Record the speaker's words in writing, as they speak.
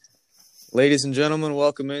Ladies and gentlemen,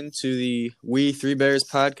 welcome into the We Three Bears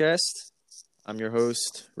podcast. I'm your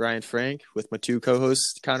host, Ryan Frank, with my two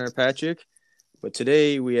co-hosts, Connor and Patrick. But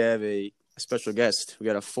today we have a special guest. We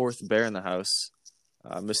got a fourth bear in the house,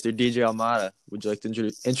 Mr. DJ Almada. Would you like to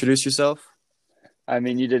introduce yourself? I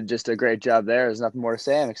mean, you did just a great job there. There's nothing more to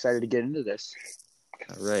say. I'm excited to get into this.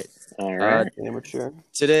 All right. Amateur.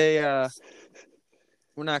 Today,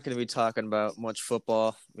 we're not going to be talking about much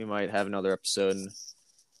football. We might have another episode in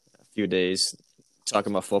a few days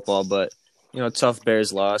talking about football, but, tough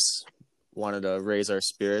Bears loss. Wanted to raise our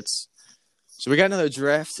spirits. So we got another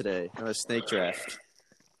draft today, another snake draft.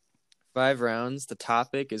 5 rounds. The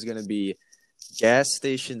topic is going to be gas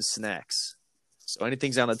station snacks. So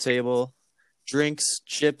anything's on the table, drinks,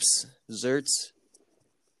 chips, desserts.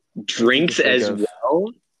 Drinks as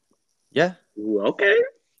well? Yeah. Ooh, okay.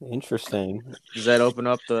 Interesting. Does that open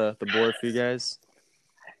up the board for you guys?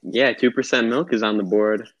 Yeah, 2% milk is on the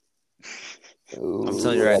board. Ooh, I'm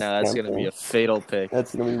telling you right now, that's going to be a fatal pick.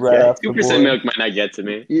 That's going to be right off the 2% board. milk might not get to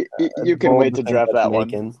me. You can wait to draft that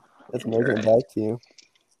one. That's making it back to you.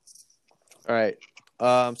 All right.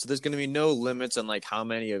 So there's going to be no limits on how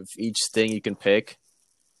many of each thing you can pick.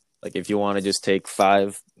 Like if you want to just take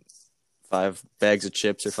five bags of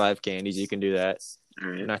chips or 5 candies, you can do that. All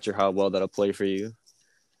right. I'm not sure how well that'll play for you.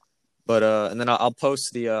 But and then I'll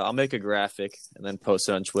post I'll make a graphic and then post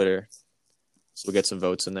it on Twitter. So we'll get some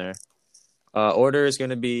votes in there. Order is going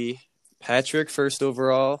to be Patrick first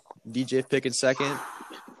overall, DJ picking second,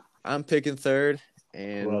 I'm picking third,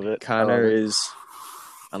 and Connor is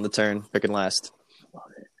on the turn picking last.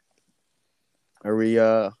 Are we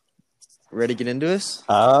ready to get into this?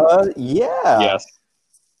 Yeah. Yes.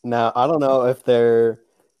 Now, I don't know if they're,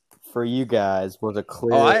 for you guys, was a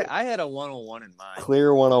clear... Oh, I had a 101 in mind.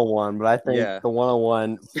 Clear 101, but I think Yeah. the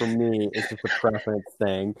 101 for me is just a preference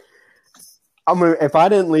thing. If I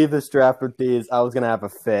didn't leave this draft with these, I was going to have a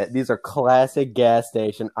fit. These are classic gas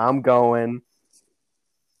station. I'm going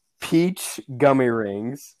peach gummy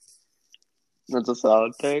rings. That's a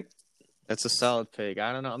solid pick. That's a solid pick.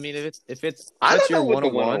 I don't know. I mean, if it's I that's don't your know what the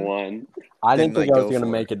 101, 101. I didn't Then, think I was go going to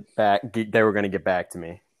for make it back. They were going to get back to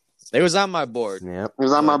me. it was on my board. Yep. It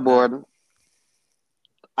was on my board.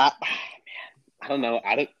 I don't know.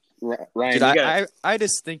 Ryan, Dude, you got I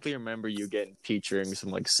distinctly remember you getting peach rings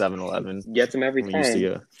from 7-Eleven. get them every We time. used to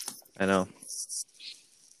go. I know.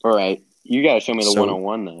 All right. You got to show me the So-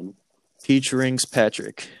 101 then. Peach rings,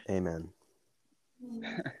 Patrick. Amen.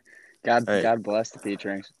 God, All right. God bless the peach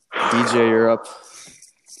rings. DJ, you're up.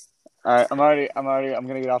 All right, I'm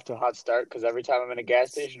gonna get off to a hot start because every time I'm in a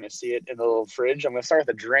gas station, I see it in the little fridge. I'm gonna start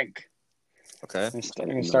with a drink. Okay. I'm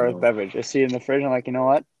gonna start with beverage. I see it in the fridge. I'm like, you know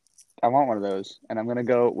what? I want one of those, and I'm gonna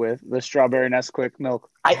go with the strawberry Nesquik milk.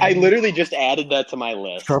 I literally just added that to my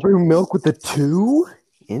list. Strawberry milk with the 2?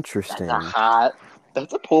 Interesting.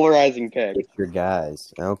 That's a polarizing pick. Pick your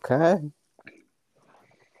guys. Okay.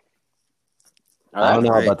 All I don't right.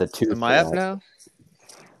 know Great. about the 2. Am I up now?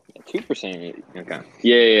 2%. Okay.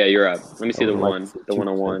 Yeah, you're up. Let me see the I would one. like to The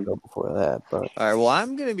 101. go before that, but All right. Well,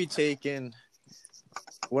 I'm gonna be taking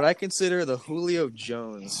what I consider the Julio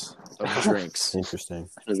Jones of drinks. interesting.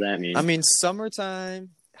 What does that mean? I mean,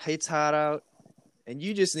 summertime, it's hot out, and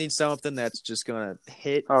you just need something that's just gonna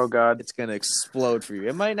hit. Oh God. It's gonna explode for you.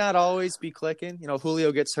 It might not always be clicking.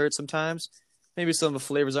 Julio gets hurt sometimes. Maybe some of the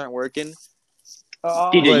flavors aren't working.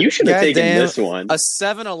 DJ, but you should have taken goddamn, this one. A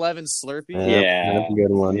 7-Eleven Slurpee. Yeah. That's a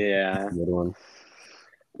good one. Yeah. That's a good one.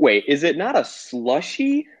 Wait, is it not a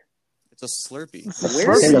slushy? It's a Slurpee. It's a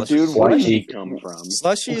Where Slurpee, does dude. Where does Slushy. it come from?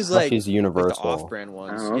 Slushy is like Slushy's the universal. off-brand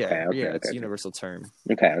ones. Oh, okay, yeah, okay, it's a okay. universal term.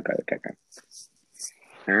 Okay.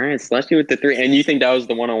 All right, slushy with the 3. And you think that was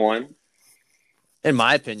the 101? In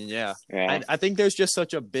my opinion, yeah. Yeah. I think there's just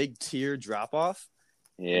such a big tier drop-off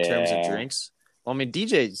in terms of drinks. Well, I mean,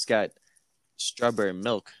 DJ's got strawberry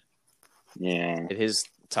milk. Yeah. It is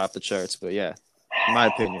top the charts, but yeah, in my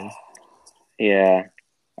opinion. Yeah.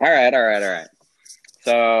 All right.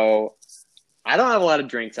 So I don't have a lot of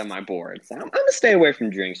drinks on my board, so I'm going to stay away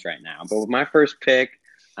from drinks right now. But with my first pick,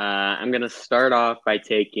 I'm going to start off by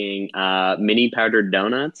taking mini powdered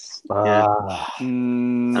donuts.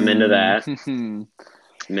 I'm into that.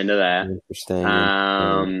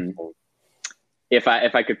 Interesting. If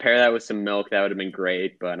I could pair that with some milk, that would have been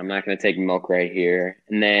great, but I'm not going to take milk right here.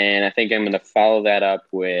 And then I think I'm going to follow that up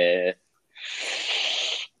with,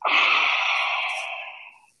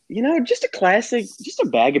 just a classic, just a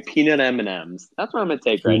bag of peanut M&Ms. That's what I'm going to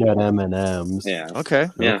take right now. Peanut M&Ms. Yeah. Okay.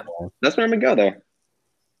 Yeah. That's where I'm going to go there.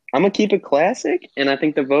 I'm going to keep it classic, and I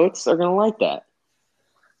think the votes are going to like that.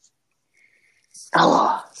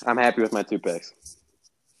 I'm happy with my 2 picks.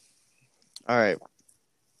 All right.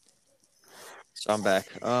 So I'm back.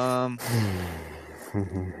 I'm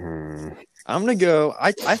gonna go.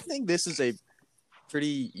 I think this is a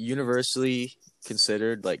pretty universally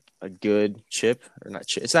considered like a good chip or not.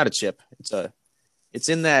 It's not a chip. It's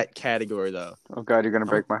in that category though. Oh God, you're gonna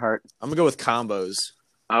break my heart. I'm gonna go with combos.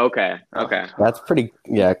 Okay. Okay. That's pretty,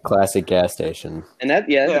 classic gas station. And that's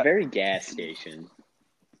Yeah. a very gas station.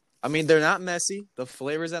 I mean, they're not messy. The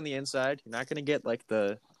flavor's on the inside. You're not gonna get like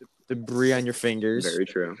the debris on your fingers. Very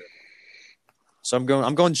true. So I'm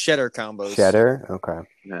going cheddar combos. Cheddar? Okay.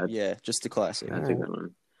 Yeah, just the classic. That's a good one.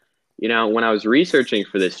 You know, when I was researching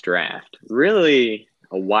for this draft, really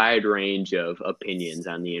a wide range of opinions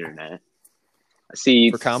on the internet. I see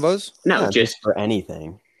For combos? no, Yeah, just for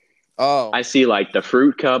anything. Oh, I see like the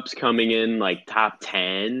fruit cups coming in like top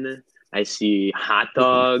 10. I see hot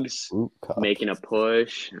dogs Fruit cup. making a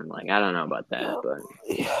push. I'm like, I don't know about that, but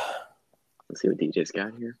let's see what DJ's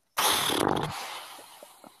got here.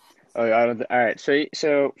 Oh, I don't. All right.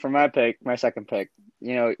 So for my pick, my second pick,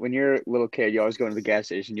 you know, when you're a little kid, you always go to the gas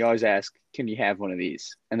station. You always ask, "Can you have one of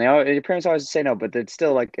these?" And your parents always say no, but it's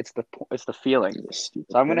still like it's the feeling. So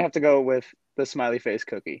I'm gonna have to go with the smiley face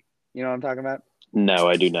cookie. You know what I'm talking about? No,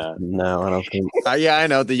 I do not. No, I don't think. yeah, I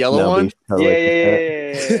know the yellow no, one. we totally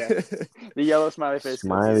Yeah. The yellow smiley face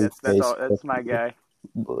Smiley cookie. That's face all. That's my cookie. guy.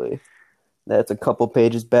 Boy, that's a couple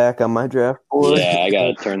pages back on my draft board. Yeah, I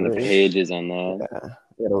gotta turn the pages on that.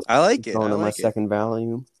 I like it. Going I on my like it. second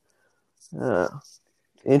volume.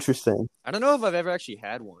 Interesting. I don't know if I've ever actually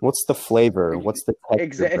had one. What's the flavor? What's the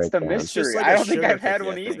texture It's the breakdown? mystery. just like I a don't think sugar I've had cookie,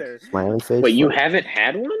 one I think. either. Smiley face. Wait, you flavor. haven't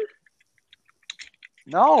had one?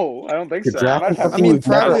 No, I don't think You're so. I might drafting have I something mean, you've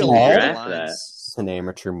never probably along had? the Draft that. lines. It's an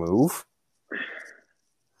amateur move.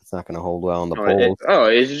 It's not going to hold well in the Oh,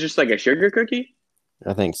 polls. Is it just like a sugar cookie?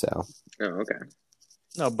 I think so. Oh, okay.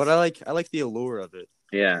 No, but I like the allure of it.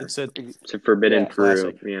 Yeah, It's a it's a forbidden Yeah,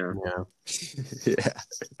 fruit. classic. Yeah. Yeah. yeah.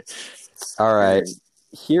 All right.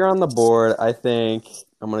 Here on the board, I think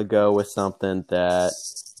I'm going to go with something that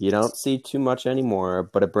you don't see too much anymore,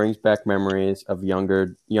 but it brings back memories of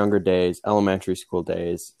younger days, elementary school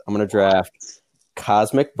days. I'm going to draft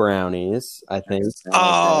Cosmic Brownies, I think. That's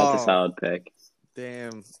Oh. a solid pick.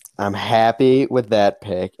 Damn. I'm happy with that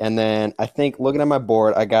pick. And then I think looking at my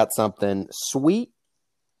board, I got something sweet.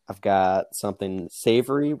 I've got something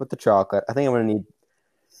savory with the chocolate. I think I'm going to need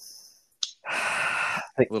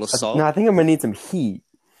A little salt. No, I think I'm going to need some heat.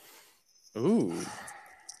 Ooh.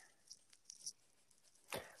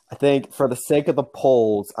 I think for the sake of the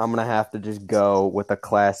polls, I'm going to have to just go with a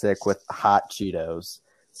classic with hot Cheetos.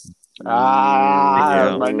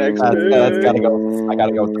 Ah, Yeah. my next That's pick. gotta go. I got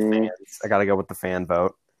to go with the fans. I got to go with the fan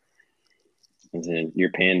vote.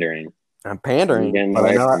 You're pandering. I'm pandering, You're getting but I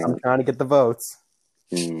away know from I'm it. trying to get the votes.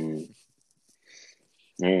 Hmm.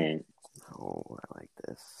 All right. Oh, I like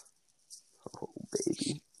this. Oh,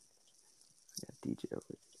 baby. Yeah, DJ over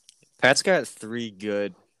Pat's got 3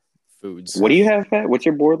 good foods. What do you have, Pat? What's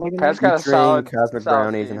your board looking Pat's at? got a Featuring solid Cosmic solid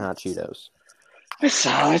Brownies team. and hot Cheetos. It's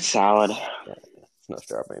solid. It's no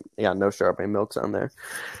strawberry. Yeah, no strawberry milks on there.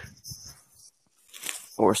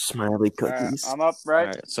 Or smiley cookies. I'm up, All right?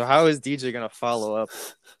 right. So how is DJ gonna follow up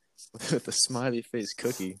with the smiley face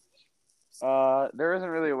cookie? There isn't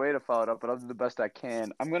really a way to follow it up, but I'll do the best I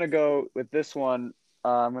can. I'm gonna go with this one.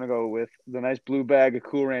 I'm gonna go with the nice blue bag of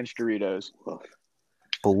Cool Ranch Doritos.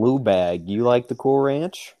 Blue bag. You like the Cool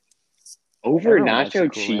Ranch? Over Everyone likes the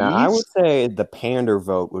nacho Cool cheese? Now, I would say the pander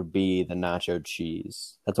vote would be the nacho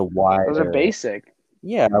cheese. That's a wide. Those are basic.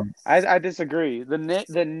 Yeah, I disagree. The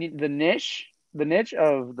niche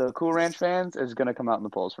of the Cool Ranch fans is gonna come out in the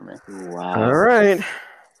polls for me. Wow. all right.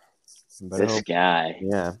 Better This hope- guy.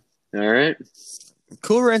 Yeah. All right.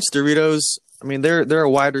 Cool Ranch Doritos. I mean, they're a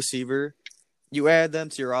wide receiver. You add them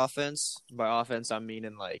to your offense. By offense, I'm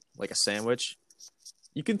meaning like a sandwich.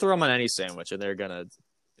 You can throw them on any sandwich, and they're gonna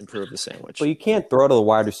improve the sandwich. Well, you can't throw to the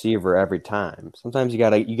wide receiver every time. Sometimes you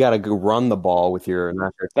gotta go run the ball with your.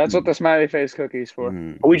 That's what the smiley face cookie's for.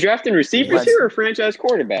 Are we drafting receivers Let's- here or franchise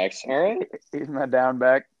quarterbacks? All right. He's my down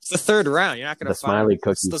back. It's the 3rd round. You're not gonna The find smiley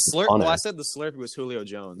cookies. the is slurp. funner. Well, I said the Slurpee was Julio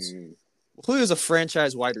Jones. Mm, Julio's a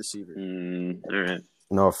franchise wide receiver. all right.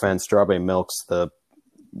 No offense, strawberry milk's the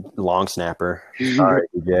long snapper. Sorry,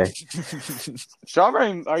 DJ.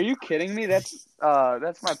 Strawberry, are you kidding me? That's my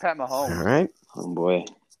Pat Mahomes. All right. Oh boy.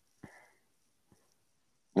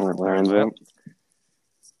 All right, Lorenzo.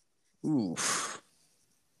 Oof.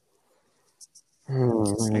 I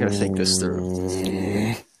gotta think this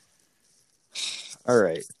through. All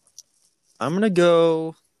right. I'm gonna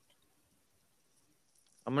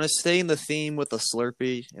stay in the theme with the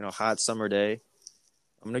Slurpee. Hot summer day.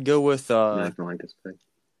 I'm gonna go with I'm not gonna like this pick.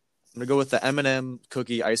 gonna go with the M&M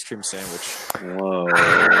cookie ice cream sandwich. Whoa.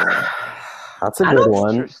 That's a good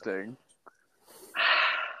one. Interesting.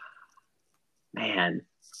 Man.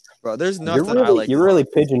 Bro, there's You're nothing I really, like. you're really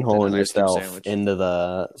more pigeonholing than an ice cream yourself sandwich. into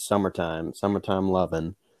the summertime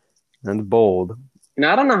loving. And bold.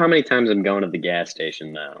 Now, I don't know how many times I'm going to the gas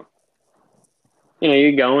station, though. You know,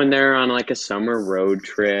 you're going there on like a summer road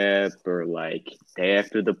trip or like day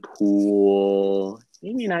after the pool.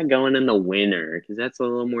 Maybe you're not going in the winter because that's a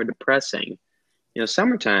little more depressing. You know,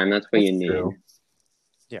 summertime, that's what you need. True.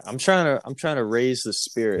 Yeah, I'm trying to raise the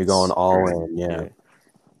spirits. You're going all in, yeah.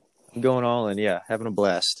 I'm going all in, yeah, having a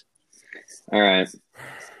blast. All right.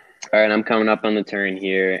 I'm coming up on the turn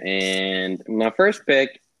here, and my first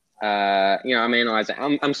pick. I'm analyzing.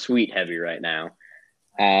 I'm sweet heavy right now,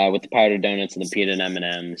 with the powdered donuts and the peanut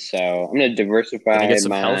M&Ms. So I'm gonna diversify. Can I get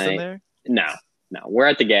some health in there? No. We're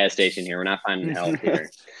at the gas station here. We're not finding health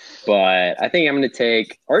here. But I think I'm gonna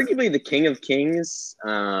take arguably the King of Kings,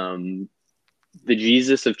 the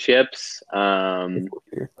Jesus of chips. I'm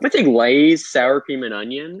gonna take Lay's sour cream and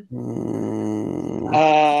onion.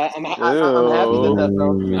 I'm happy that that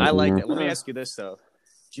fell for me. I like that. Let me ask you this though: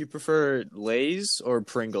 do you prefer Lay's or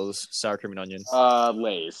Pringles sour cream and onion?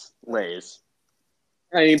 Lay's.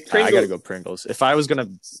 I mean, Pringles. I gotta go Pringles. If I was gonna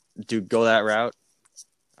go that route,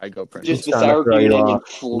 I'd go Pringles. Just the sour cream and onion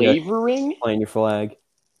flavoring. Playing your flag.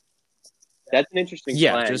 That's an interesting.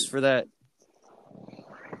 Yeah, flag. just for that.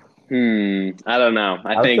 I don't know.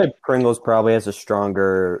 I think would say Pringles probably has a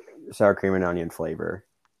stronger sour cream and onion flavor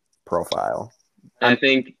profile. I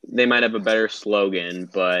think they might have a better slogan,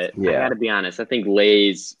 but I Yeah. gotta be honest. I think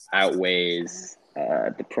Lay's outweighs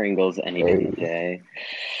the Pringles any day.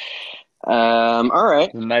 All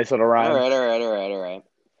right. Nice little rhyme. All right.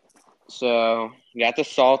 So you got the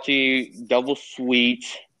salty, double sweet.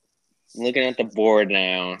 I'm looking at the board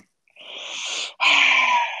now.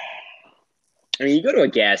 I mean, you go to a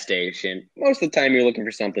gas station. Most of the time, you're looking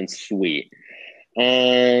for something sweet.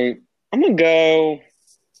 I'm gonna go.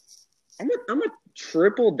 I'm gonna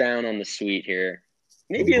triple down on the sweet here.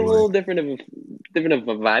 Maybe a little different of a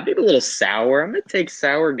vibe. Maybe a little sour. I'm gonna take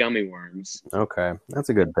sour gummy worms. Okay, that's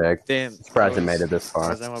a good pick. Damn, Surprised it made it this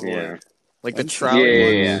far. Yeah. Like the trolley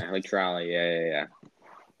ones. Yeah, like trolley. Yeah.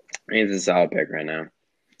 I mean, it's a solid pick right now.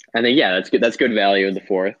 I think that's good. That's good value in the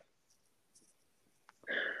fourth.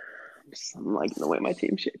 I'm liking the way my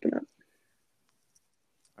team's shaping up.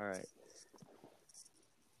 All right.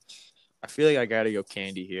 I feel like I gotta go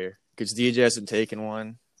candy here because DJ hasn't taken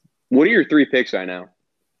one. What are your three picks right now?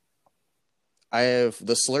 I have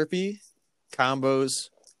the Slurpee, combos,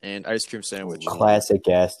 and ice cream sandwich. Classic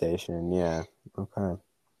gas station, yeah. Okay.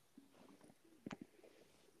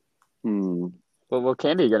 Well, what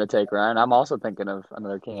candy are you going to take, Ryan? I'm also thinking of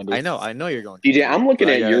another candy. I know you're going. DJ, I'm looking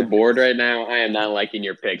But at your board right now. I am not liking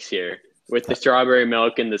your picks here. With the strawberry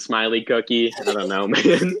milk and the smiley cookie. I don't know,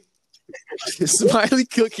 man. Smiley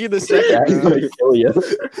cookie in the second. That might kill you.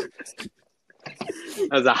 That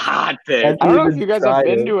was a hot pick. I don't know if you guys have Tried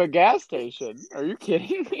been it. to a gas station. Are you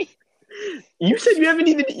kidding me? You said you haven't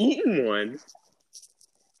even eaten one.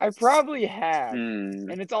 I probably have. Hmm.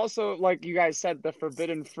 And it's also, like you guys said, the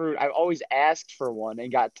forbidden fruit. I've always asked for one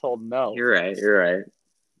and got told no. You're right.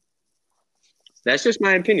 That's just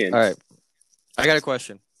my opinion. All right, I got a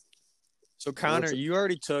question. So Connor, you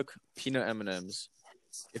already took peanut M&Ms.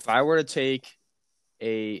 If I were to take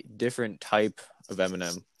a different type of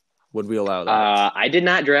M&M, would we allow that? I did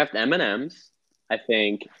not draft M&Ms. I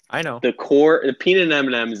think I know. the peanut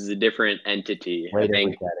M&Ms is a different entity. Way I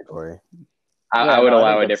think different category. I would I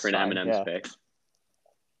allow think a that's different fine, M&Ms yeah. pick.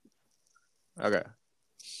 Okay.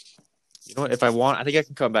 You know what? If I want, I think I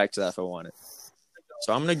can come back to that if I want it.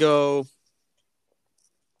 So I'm gonna go.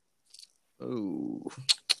 Ooh.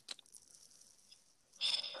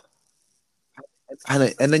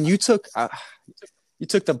 And then you took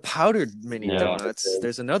the powdered mini Yeah. donuts.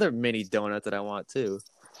 There's another mini donut that I want too.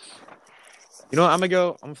 You know what? I'm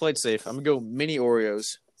gonna play it safe. I'm gonna go mini Oreos.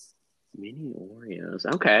 Mini Oreos.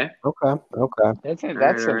 Okay. Okay. That's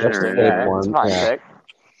Alright, interesting. alright, Yeah, alright. that's a fine Yeah. pick.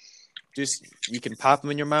 Just you can pop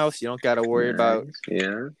them in your mouth. You don't got to worry about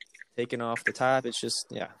Yeah. taking off the top. It's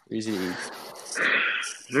just easy to eat.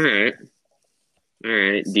 All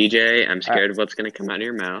right. DJ, I'm scared of what's going to come out of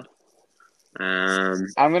your mouth.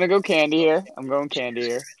 I'm going to go candy here. I'm going candy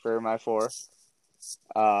here for my four.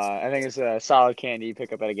 I think it's a solid candy you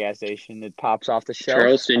pick up at a gas station. It pops off the shelf.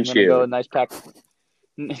 Charleston I'm going to Chew. go with a nice pack.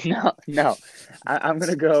 No. I'm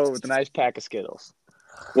going to go with a nice pack of Skittles.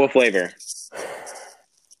 What flavor?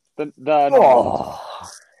 The Oh,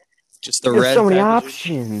 Just the there's red. so many packages.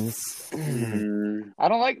 options. Mm, I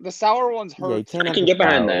don't like the sour ones. Yeah, you Hurt. can't I have can the get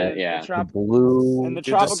behind sour. that. Yeah. The blue. And the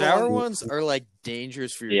Dude, the tropical sour ones. ones are like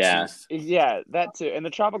dangerous for your Yeah. teeth. Yeah, that too. And the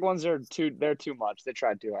tropical ones are they're too much. They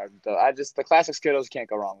tried too hard. The classic Skittles can't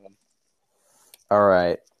go wrong with them. All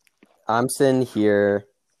right. I'm sitting here.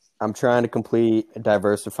 I'm trying to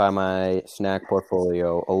diversify my snack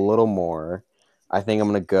portfolio a little more. I think I'm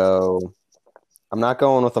going to go. I'm not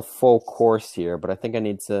going with a full course here, but I think I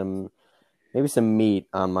need maybe some meat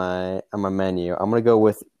on my menu. I'm going to go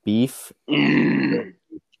with beef.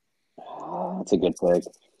 Oh, that's a good pick.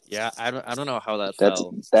 Yeah, I don't know how that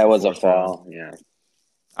fell. That was a Fourth round. fall. Yeah.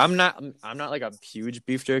 I'm not like a huge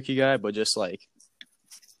beef jerky guy, but just like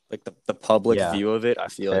the public Yeah. view of it, I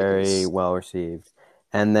feel Very like well received.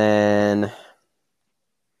 And then,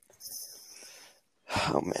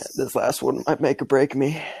 oh man, this last one might make or break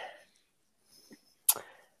me.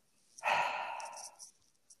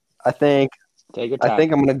 I think Take your time. I'm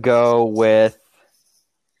gonna go with.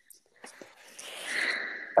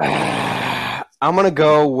 I'm gonna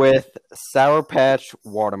go with Sour Patch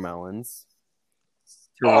watermelons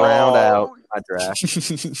to round out my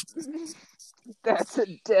draft. That's a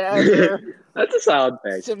dagger. That's a solid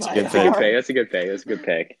pick. To That's my a good heart. pick. That's a good pick. That's a good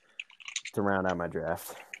pick. To round out my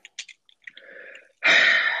draft.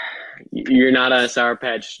 You're not a Sour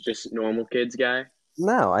Patch, just normal kids guy?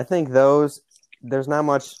 No, I think there's not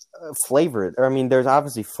much flavor. I mean, there's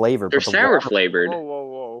obviously flavor, They're but sour flavored.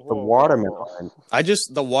 Whoa. the watermelon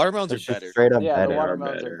the watermelons is are just better. straight up Yeah, better. the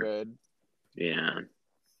watermelons better. are good. Yeah.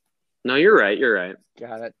 No, you're right. You're right.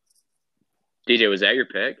 Got it. DJ, was that your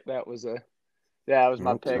pick? That was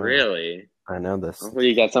my Okay. pick. Really? I know this. Hopefully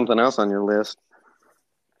you got something else on your list.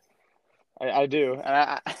 I do.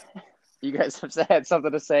 And you guys have had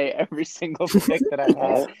something to say every single pick that I've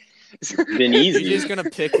had. Been easy. DJ's gonna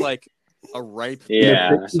pick like a ripe.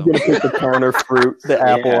 Yeah. or He's something. gonna put the counter fruit, the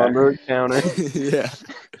apple Yeah. under the counter. Yeah,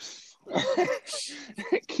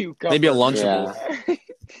 Cucumber. maybe a Lunchable.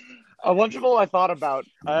 A Lunchable I thought about.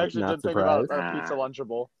 I actually Not did think about surprised. a pizza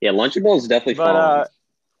Lunchable. Yeah, Lunchable is definitely fun.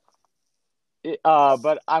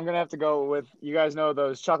 But I'm gonna have to go with, you guys know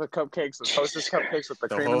those chocolate cupcakes, those Hostess cupcakes with the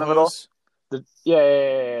The cream in the middle. Ho-Hos?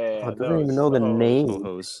 Yeah. I don't even know the Ho-Hos. name.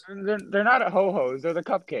 Ho-Hos. They're not at Ho-Hos. They're the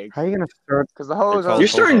cupcakes. How are you gonna start? Because the Ho-Hos They're are You're called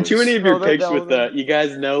starting too Ho-Hos. many of your No, they're picks with done. you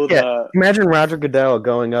guys know Yeah. Imagine Roger Goodell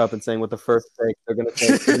going up and saying with the first pick, they're gonna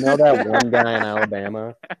say, "You know that one guy in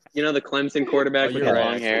Alabama? the Clemson quarterback Oh, with you're the right,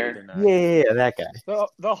 long actually, hair. they're not. Yeah, that guy."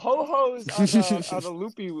 The Ho-Hos are the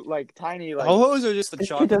loopy, like tiny, like. Ho-Hos are just the This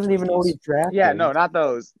kid chocolate. doesn't even know what Twinkies. he's drafting. Yeah, no, not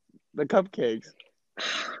those. The cupcakes.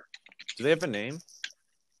 Do they have a name?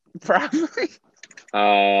 Probably.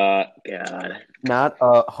 God. Not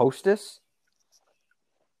Hostess.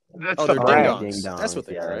 That's Oh, the they're brand. ding Ding dongs. That's what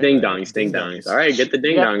they dongs, are. yeah. Right? Ding dongs, ding dongs. All right, get the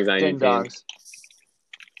ding Yep, dongs on ding your team. dongs.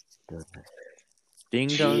 Ding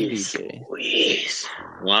dong Jeez DJ. Louise.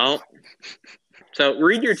 Well, so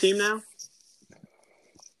read your team now.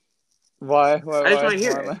 Why? I just wanna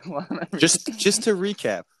hear it. Just to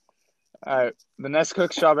recap. All right, the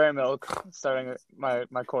Nesquik strawberry milk, starting my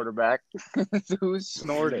quarterback. Who's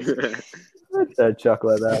snorting? That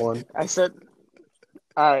chuckle at that one. I said,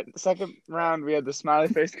 all right, second round, we had the smiley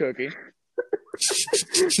face cookie.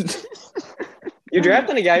 You're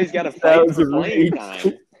drafting a guy who's got to That fight was for a playing reach.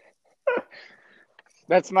 time.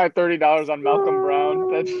 That's my $30 on Malcolm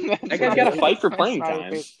Brown. That guy's got to fight for my playing smiley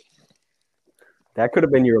time. face. That could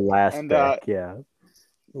have been your last And, pick. Yeah.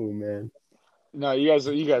 Oh man. No, you guys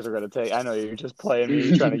are gonna take. I know you're just playing me.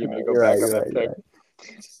 You're trying to get me to go You're back right, on you're that right,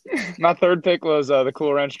 pick. My third pick was the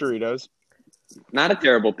Cool Ranch Doritos. Not a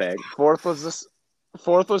terrible pick. Fourth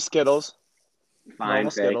was Skittles. Fine Normal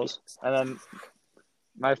pick. Skittles. And then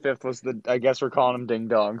my fifth was I guess we're calling them ding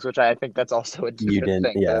dongs, which I think that's also a You different didn't-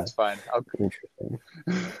 thing. yeah. But it's fine. Interesting.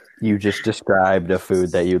 You just described a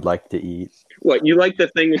food that you'd like to eat. What, you like the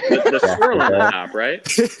thing with the Yeah, swirl on the okay. top, right?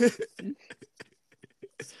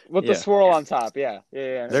 With Yeah. the swirl on top, yeah. And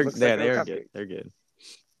it They're looks like a they're cupcake. good. They're good.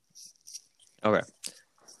 Okay.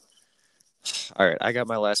 All right, I got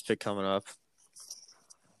my last pick coming up.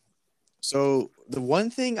 So the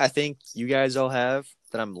one thing I think you guys all have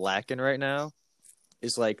that I'm lacking right now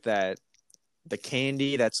is like the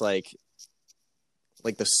candy that's like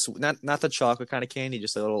the not the chocolate kind of candy,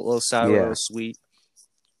 just a little sour, Yeah. a little sweet,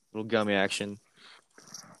 little gummy action.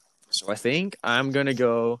 So I think I'm gonna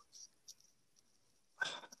go.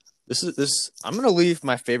 I'm gonna leave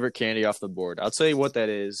my favorite candy off the board. I'll tell you what that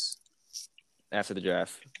is after the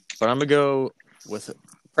draft, but I'm gonna go with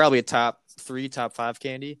probably a top 3, top 5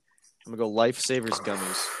 candy. I'm gonna go Lifesavers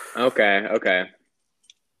gummies. Okay.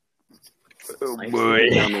 Life Saver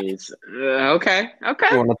gummies. Okay.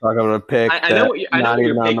 You want to talk about a pick? I know what you- I know not what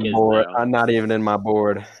even your on pick the is, board. though. I'm not even in my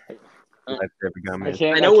board. Uh, Life Saver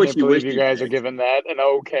gummies. I know what can't you believe wish you you guys are picked. giving that an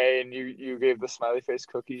okay, and you gave the smiley face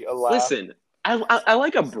cookie a laugh. Listen, I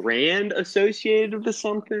like a brand associated with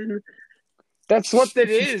something. That's what it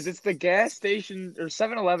is. It's the gas station or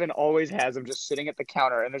 7-Eleven always has them just sitting at the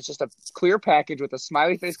counter, and it's just a clear package with a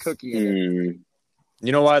smiley face cookie in it.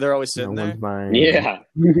 You know why they're always No sitting there? one's buying. Yeah,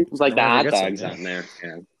 it's like the No one hot ever gets dogs them, on there.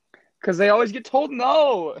 Yeah. Because they always get told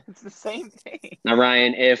no. It's the same thing. Now,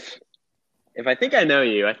 Ryan, if I think I know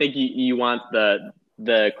you, I think you want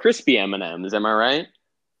the crispy M&Ms. Am I right?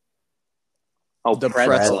 Oh, The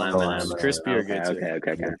pretzel pretzel M&Ms. M&Ms. Crispy are good too.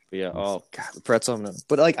 Okay. But yeah, oh god, the pretzel M&Ms.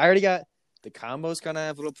 But like I already got the combos kind of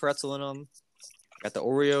have a little pretzel in them. Got the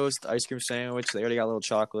Oreos, the ice cream sandwich. They already got a little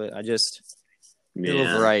chocolate. I just need a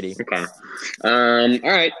little variety. Okay. All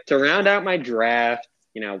right. To round out my draft,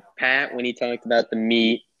 Pat, when he talked about the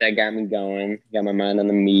meat, that got me going. Got my mind on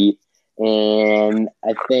the meat. And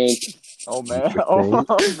I think Oh man!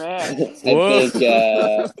 Oh man!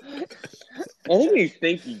 Whoa. I think when you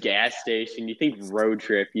think gas station, you think road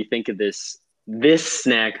trip, you think of this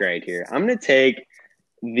snack right here. I'm gonna take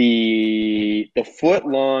the foot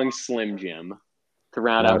long Slim Jim to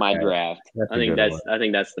round out my Okay. draft. That's I a think good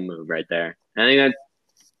that's one. the move right there. I think that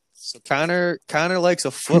So Connor likes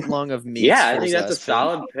a foot long of meat. yeah, I for think his that's a last pick.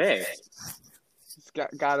 solid pick.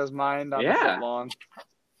 He's got his mind on Yeah. a foot long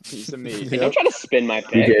piece of meat. Hey, don't try to spin my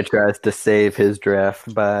pick. DJ tries to save his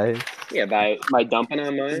draft by Yeah, by dumping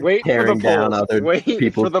on mine. Wait for the Tearing down polls. other Wait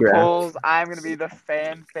people's for the drafts. polls. I'm gonna be the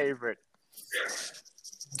fan favorite.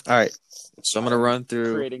 All right, so I'm gonna run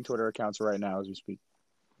through Creating Twitter accounts right now as we speak.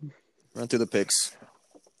 the picks.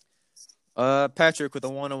 Patrick with a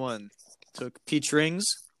 101 took peach rings,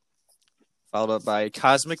 followed up by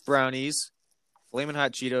cosmic brownies, flaming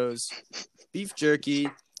hot Cheetos, beef jerky,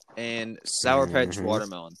 and sour patch Mhm.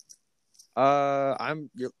 watermelon.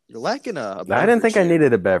 You're lacking a I didn't think I beverage here.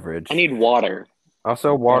 needed a beverage. I need water.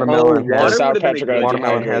 Also, watermelon water has Sour Patch would've are been gonna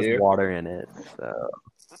watermelon dehydrate has you. water in it. So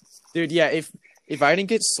Dude. Yeah, if I didn't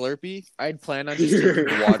get Slurpee, I'd plan on just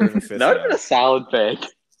drinking water in the fifth That would have been a round. solid pick.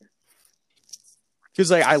 Because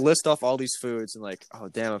like I list off all these foods and like, oh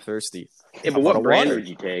damn, I'm thirsty. Yeah, How but what about a brand water? would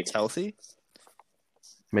you take? It's healthy.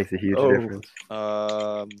 makes a huge Oh. difference.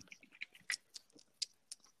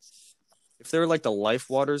 If there were like the Life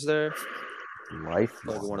Waters there, Life.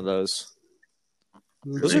 like one of those.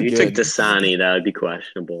 Those are If you good. took Dasani, that would be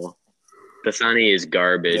questionable. Dasani is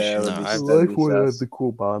garbage. Yeah, it would No, be I- that'd be would have sus. the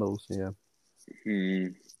cool bottles. Yeah.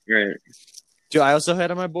 Right. Dude, I also had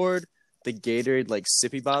on my board the Gatorade like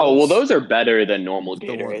sippy bottles. Oh well, those are better than normal The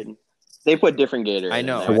one- Gatorade. They put different Gatorade. I in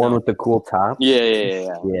know. there. The one with the cool top. Yeah. Yeah.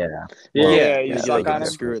 Yeah, yeah, you yeah, suck like on him?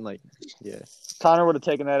 screw it and like yeah. Connor would have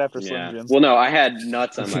taken that after Yeah. Slim Jim. Well, no, I had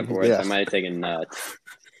nuts on my board, Yeah. so I might have taken nuts.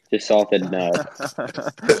 Just salted nuts.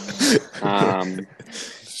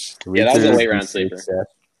 Yeah, that was a late round sleeper.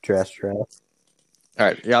 Trash. All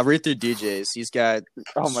right, yeah, I'll read through DJ's. He's got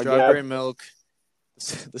Oh my strawberry god! milk,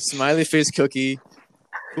 the smiley face cookie,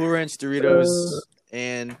 Cool Ranch Doritos,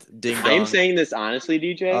 and Ding Dong. I am saying this honestly,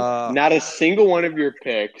 DJ. Uh, Not a single one of your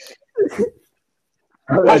picks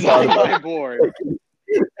was on my board.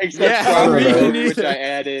 Except Yeah, strawberry me milk, neither. which I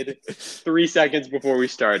added 3 seconds before we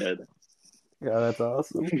started. Yeah, that's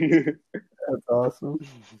awesome. That's awesome.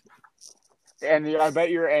 And I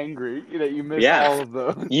bet you're angry that you missed Yeah. all of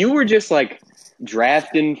those. You were just like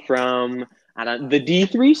drafting from the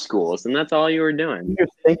D3 schools, and that's all you were doing. You're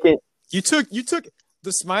thinking you took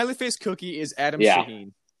the smiley face cookie is Adam Yeah.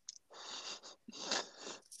 Shaheen.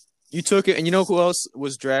 You took it, and you know who else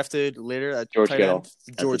was drafted later at George tight Kittle. end?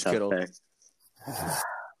 That's George a tough Kittle. pick.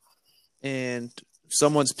 And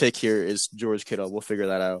someone's pick here is George Kittle. We'll figure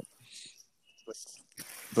that out.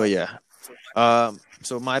 But yeah.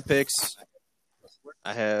 So my picks,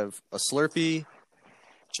 I have a Slurpee,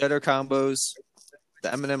 cheddar combos,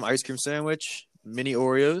 the M&M ice cream sandwich, mini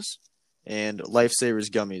Oreos, and Lifesavers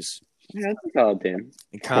gummies. Yeah, that's a solid team.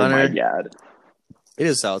 And Oh my Connor, god. it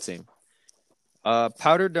is a solid team.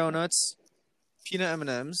 Powdered donuts, peanut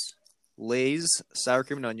M&Ms, Lay's sour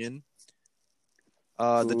cream and onion,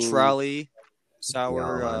 the Ooh. Trolley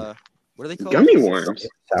sour. Yawn. What are they called? Gummy worms.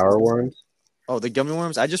 sour worms. Oh, the gummy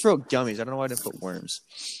worms. I just wrote gummies. I don't know why I didn't put worms.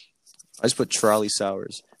 I just put Trolley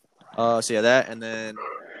sours. So yeah, that and then.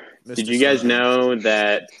 Mr. Did you guys Slim. know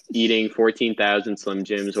that eating 14,000 Slim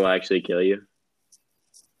Jims will actually kill you?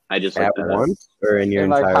 I just At looked that up. once or in your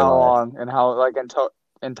And like entire how life? long? And how like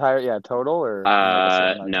entire total or?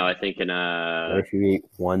 No, I think in If you eat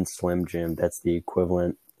one Slim Jim, that's the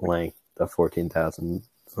equivalent length of 14,000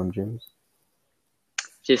 Slim Jims.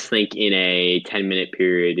 just think in a 10-minute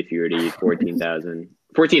period, if you were to eat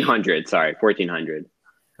 1,400, sorry, 1,400.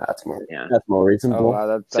 That's more. Yeah. That's more Oh reasonable. wow,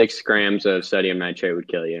 that's 6 grams of sodium nitrate would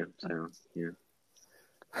kill you. So,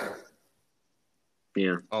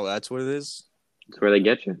 yeah. Oh, that's what it is? That's where they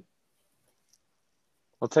get you.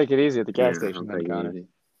 We'll take it easy at the gas Yeah, station, I'll then, take it Connor. easy.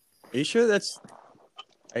 Are you sure that's...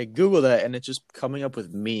 I Googled that, and it's just coming up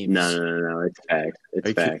with memes. No. It's facts.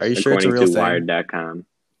 It's facts. Are you sure it's a According real to thing? Wired.com.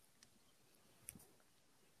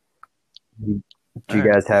 Do you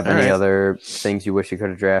guys have any other things you wish you could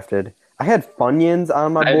have drafted? I had Funyuns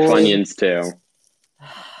on my I had board. Funyuns too.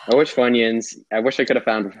 I wish I could have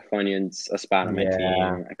found Funyuns a spot on my Yeah.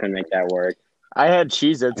 team. I couldn't make that work. I had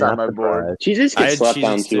Cheez-Its on Not my board. surprised. Jesus I gets had slept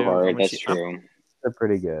on Cheez-Its too too. hard. I'm a That's Che- true. They're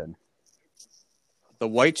pretty good. The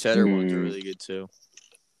white cheddar ones are really good, too.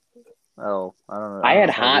 Oh, I don't know. I had don't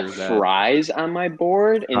know if I hot agree with that. fries on my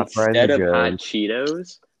board Hot fries instead are of good. hot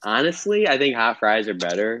Cheetos. Honestly, I think hot fries are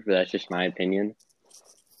better, but that's just my opinion.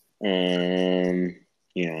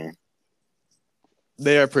 Yeah.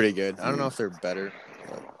 They are pretty good. I don't know if they're better.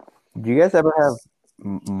 Do you guys ever have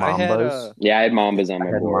I had, Mambas? Yeah, I had Mambas on I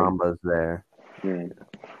my had board. Mambas there. Yeah.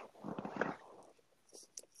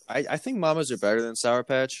 I think Mamas are better than Sour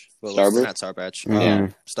Patch. Well, Starburst? not Sour Patch. Yeah.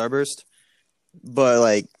 Starburst. But,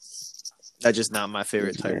 like, that's just not my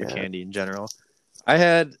favorite type of Yeah. candy in general.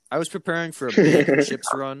 I was preparing for a big chips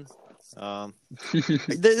run.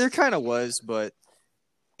 There kind of was, but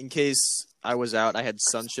in case I was out, I had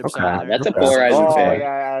Sun Chips Okay. on there. That's a Okay. polarizing Oh pick.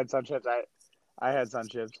 yeah, I had Sun Chips. I had Sun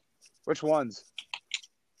Chips. Which ones?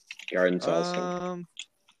 Garden salsa.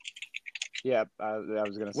 Yeah, I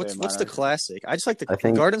was gonna say. What's the classic? I just like I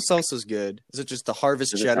think- Garden Salsa's good. Is it just the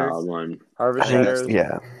Harvest It's a Cheddar? solid one. Harvest I think, Cheddar?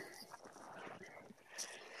 yeah.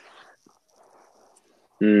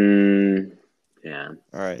 Yeah.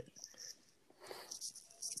 All right.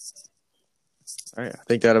 I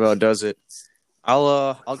think that about does it.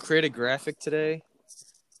 I'll create a graphic today,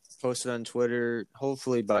 post it on Twitter.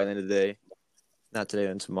 Hopefully by the end of the day, not today,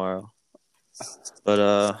 then tomorrow.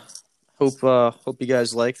 But hope you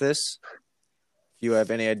guys like this. If you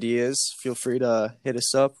have any ideas, feel free to hit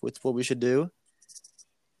us up with what we should do.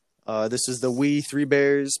 This is the We Three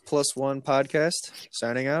Bears +1 podcast.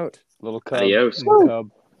 Signing out. Little cub. Adios. Little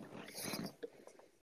cub.